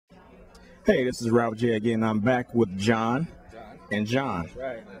Hey, this is Ralph J again. I'm back with John and John.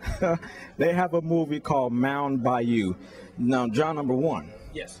 Right. They have a movie called Mound Bayou. Now, John, number one,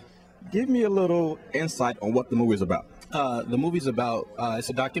 Yes. give me a little insight on what the movie is about. The movie's about,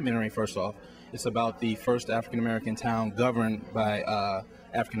 it's a documentary, first off. It's about the first African American town governed by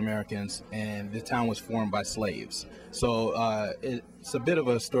African Americans, and the town was formed by slaves. So it's a bit of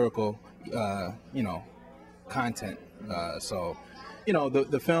a historical, content.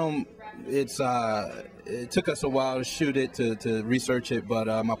 The film, it took us a while to shoot it, to research it,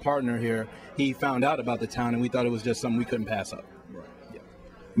 but my partner here, he found out about the town, and we thought it was just something we couldn't pass up. Right. Yeah.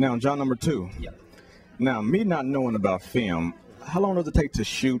 Now, John, number two. Yeah. Now, me not knowing about film, how long does it take to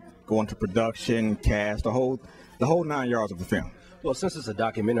shoot, go into production, cast, the whole 9 yards of the film? Well, since it's a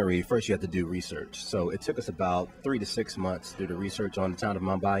documentary, first you have to do research. So it took us about 3 to 6 months to do the research on the town of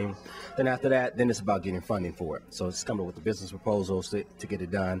Mount Bayou. Then after that, it's about getting funding for it. So it's coming up with the business proposals to get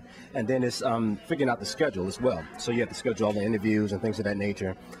it done. And then it's figuring out the schedule as well. So you have to schedule all the interviews and things of that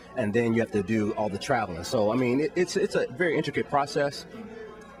nature. And then you have to do all the traveling. So, I mean, it's a very intricate process,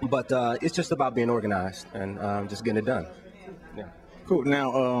 but it's just about being organized and just getting it done. Yeah. Cool.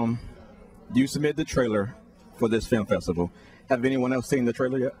 Now, you submitted the trailer for this film festival. Have anyone else seen the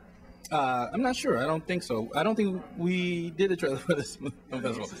trailer yet? I'm not sure. I don't think so. I don't think we did a trailer for this film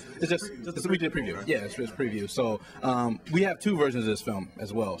festival. We did a preview. Yeah, it's preview. So we have two versions of this film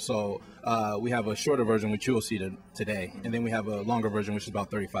as well. So we have a shorter version, which you will see today, and then we have a longer version, which is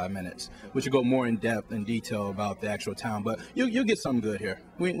about 35 minutes, which will go more in depth and detail about the actual town. But you'll get something good here.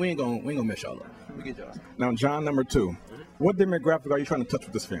 We ain't gonna miss y'all. We get y'all. Now, John, number two. What demographic are you trying to touch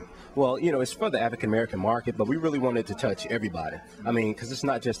with this film? Well, it's for the African American market, but we really wanted to touch everybody. I mean, because it's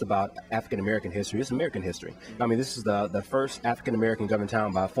not just about African American history, it's American history. I mean, this is the first African American governed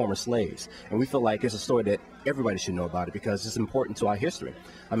town by former slaves. And we feel like it's a story that everybody should know about it because it's important to our history.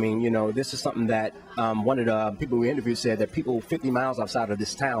 I mean, this is something that one of the people we interviewed said that people 50 miles outside of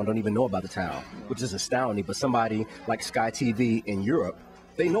this town don't even know about the town, which is astounding. But somebody like Sky TV in Europe,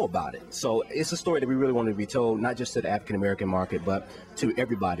 they know about it. So it's a story that we really wanted to be told, not just to the African American market, but to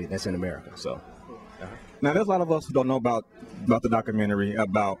everybody that's in America. So. Now, there's a lot of us who don't know about the documentary,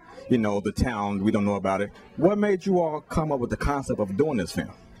 about, the town. We don't know about it. What made you all come up with the concept of doing this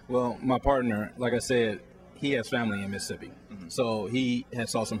film? Well, my partner, like I said, he has family in Mississippi. Mm-hmm. So he had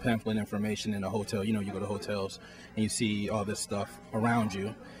saw some pamphlet information in a hotel. You go to hotels and you see all this stuff around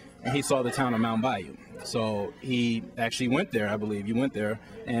you. And he saw the town of Mound Bayou. So he actually went there, I believe. He went there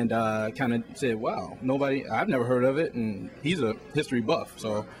and kind of said, wow, I've never heard of it. And he's a history buff.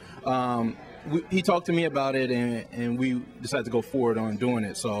 So he talked to me about it, and we decided to go forward on doing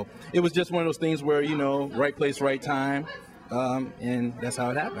it. So it was just one of those things where, right place, right time. And that's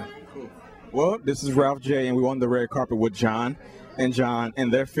how it happened. Cool. Well, this is Ralph J, and we're on the red carpet with John and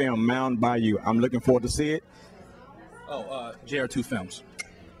their film, Mound Bayou. I'm looking forward to see it. Oh, JR2 Films.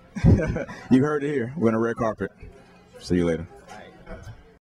 You heard it here. We're on the red carpet. See you later. All right.